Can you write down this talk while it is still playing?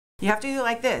You have to do it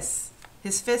like this.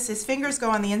 His fingers go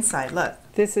on the inside. Look.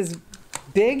 This is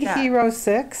Big Hero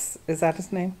 6. Is that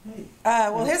his name?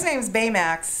 Well, his name's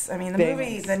Baymax. I mean,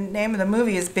 the name of the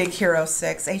movie is Big Hero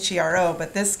 6, H-E-R-O,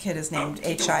 but this kid is named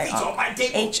H-I-R-O.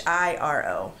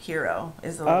 Hero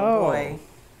is the little boy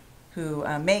who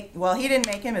he didn't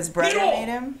make him, his brother made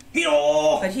him.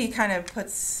 But he kind of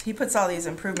puts all these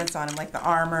improvements on him, like the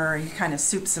armor, he kind of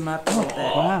soups him up a little bit.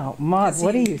 Wow, Maud,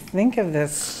 what do you think of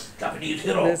this?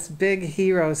 This Big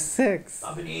Hero 6.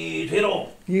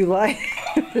 You like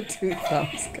the 2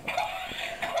 thumbs go.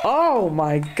 Oh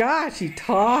my gosh, he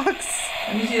talks.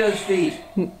 Let me see those feet.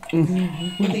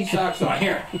 Put these socks on.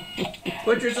 Here.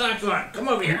 Put your socks on. Come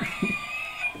over here.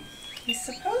 He's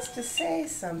supposed to say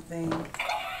something.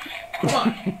 Come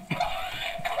on.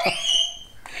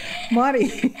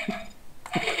 Marty.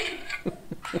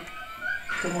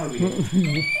 Come over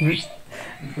here.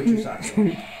 Put your socks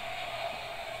on.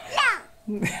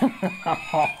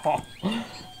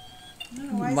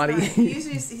 Marty. He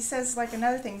says like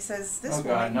another thing. He says this. Oh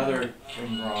God, another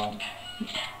thing wrong.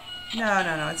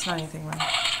 No, it's not anything wrong.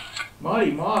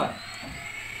 Maud.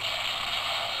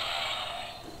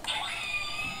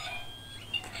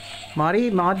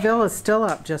 Marty, Maudeville is still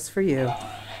up just for you.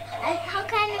 How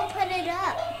can you put it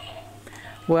up?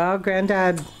 Well,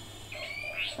 Granddad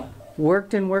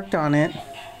worked on it.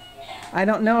 I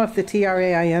don't know if the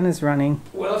TRAIN is running.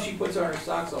 Well, if she puts on her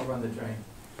socks, I'll run the train.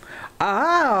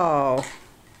 Oh.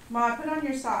 Ma, put on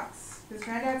your socks, because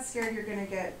Granddad's scared you're going to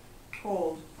get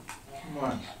cold. Come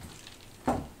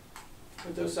on.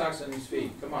 Put those socks on his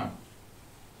feet. Come on.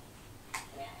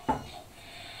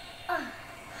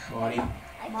 Maudie.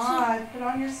 Ma, put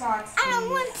on your socks, please. I don't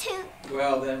want to.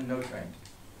 Well, then, no train.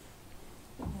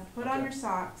 Yeah, put on your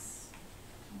socks.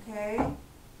 Okay?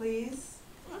 Please?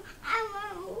 I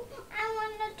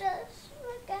want to just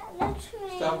look at the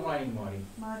train. Stop whining,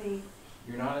 Maudie.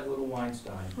 You're not a little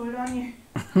Weinstein. Put on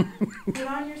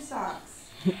your socks.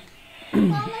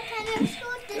 Mama, can you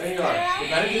scoot this There you are. If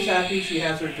Monica's happy, she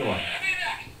has her toy.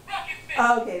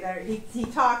 Okay, there. He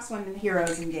talks when the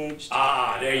hero's engaged.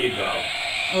 Ah, there you go.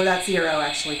 Oh, that's Hero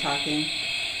actually talking.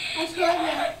 I told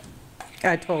you.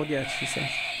 I told you, she says.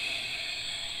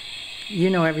 You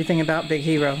know everything about Big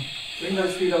Hero. Bring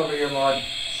those feet over here, Maud.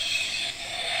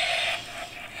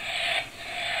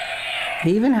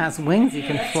 He even has wings, he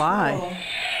can fly. Cool.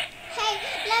 Hey,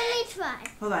 let me try.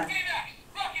 Hold on.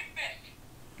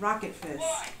 Rocket Fist.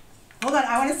 Hold on,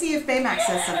 I want to see if Baymax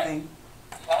says something.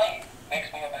 Flying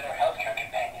makes me a better healthcare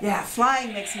companion. Yeah,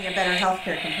 flying makes me a better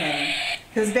healthcare companion.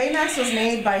 Because Baymax was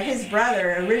made by his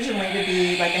brother originally to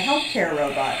be like a healthcare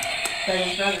robot. But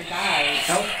his brother dies.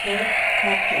 Healthcare?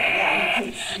 Healthcare, yeah.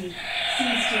 He sees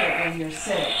to it when you're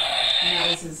sick. And that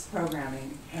was his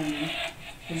programming. And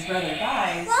his brother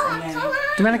dies, and then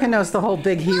Domenica knows the whole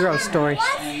Big Hero story.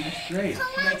 and Great.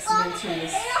 makes him into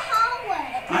this. In the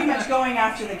hallway. Pretty much going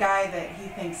after the guy that he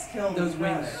thinks killed Those his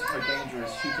brother. wings are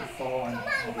dangerous. She could fall and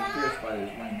be pierced by those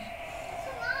wings.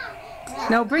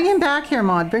 No, bring him back here,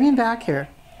 Maud. Bring him back here.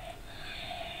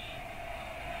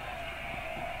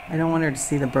 I don't want her to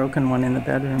see the broken one in the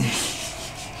bedroom.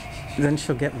 Then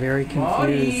she'll get very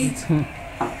confused.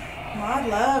 Maud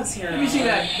loves Hero. Let me see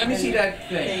that. Let me see that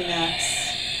thing.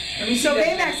 Baymax. Let me see So that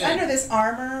Baymax, thing. under this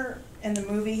armor in the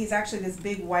movie, he's actually this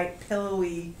big white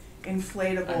pillowy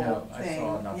inflatable I know, I thing.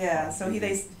 saw enough Yeah, on so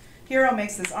TV. Hero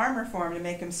makes this armor for him to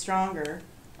make him stronger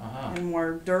Uh-huh. and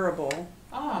more durable,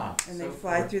 Ah. and so they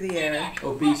fly for through the air.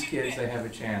 obese kids, they have a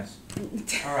chance.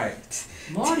 All right.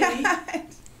 Maudie.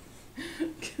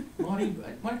 Maudie,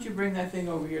 why don't you bring that thing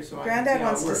over here so I can see Granddad how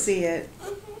wants it to works? see it.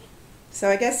 So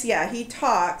I guess, yeah, he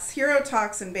talks. Hero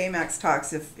talks and Baymax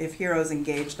talks if Hero's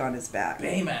engaged on his back.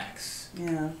 Baymax.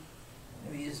 Yeah.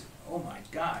 I mean, oh my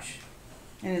gosh.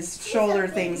 And his shoulder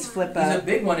things flip He's a up.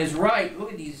 big one, is right.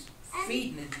 Look at these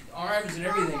feet and his arms and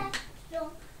everything.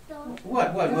 Don't.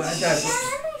 What? I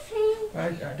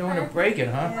don't want to break it,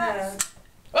 huh? Yeah.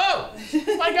 Oh!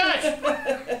 My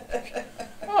gosh!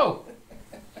 Oh!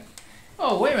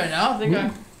 Oh, wait a minute now. I think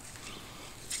I...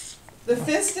 The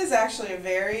fist is actually a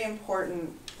very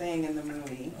important thing in the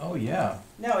movie. Oh, yeah.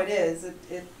 No, it is.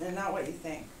 And not what you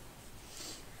think.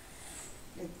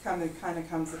 It kind of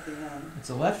comes at the end. It's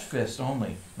a left fist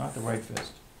only, not the right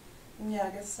fist. Yeah,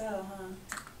 I guess so, huh?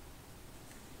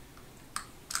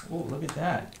 Oh, look at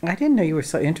that. I didn't know you were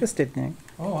so interested, Nick.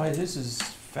 Oh, this is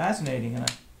fascinating. And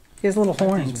He has little these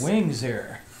horns. wings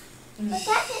here. But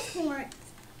that's his horn.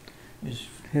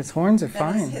 His horns are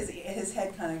Then fine. his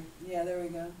head kind of, yeah, there we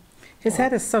go. His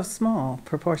head is so small,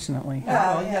 proportionately.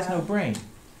 Oh, he has yeah. no brain.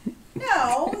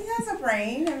 No, he has a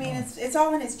brain. I mean, it's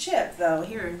all in his chip, though.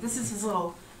 Here, this is his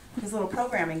little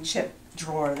programming chip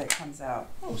drawer that comes out.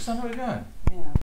 Oh, son of a gun. Yeah.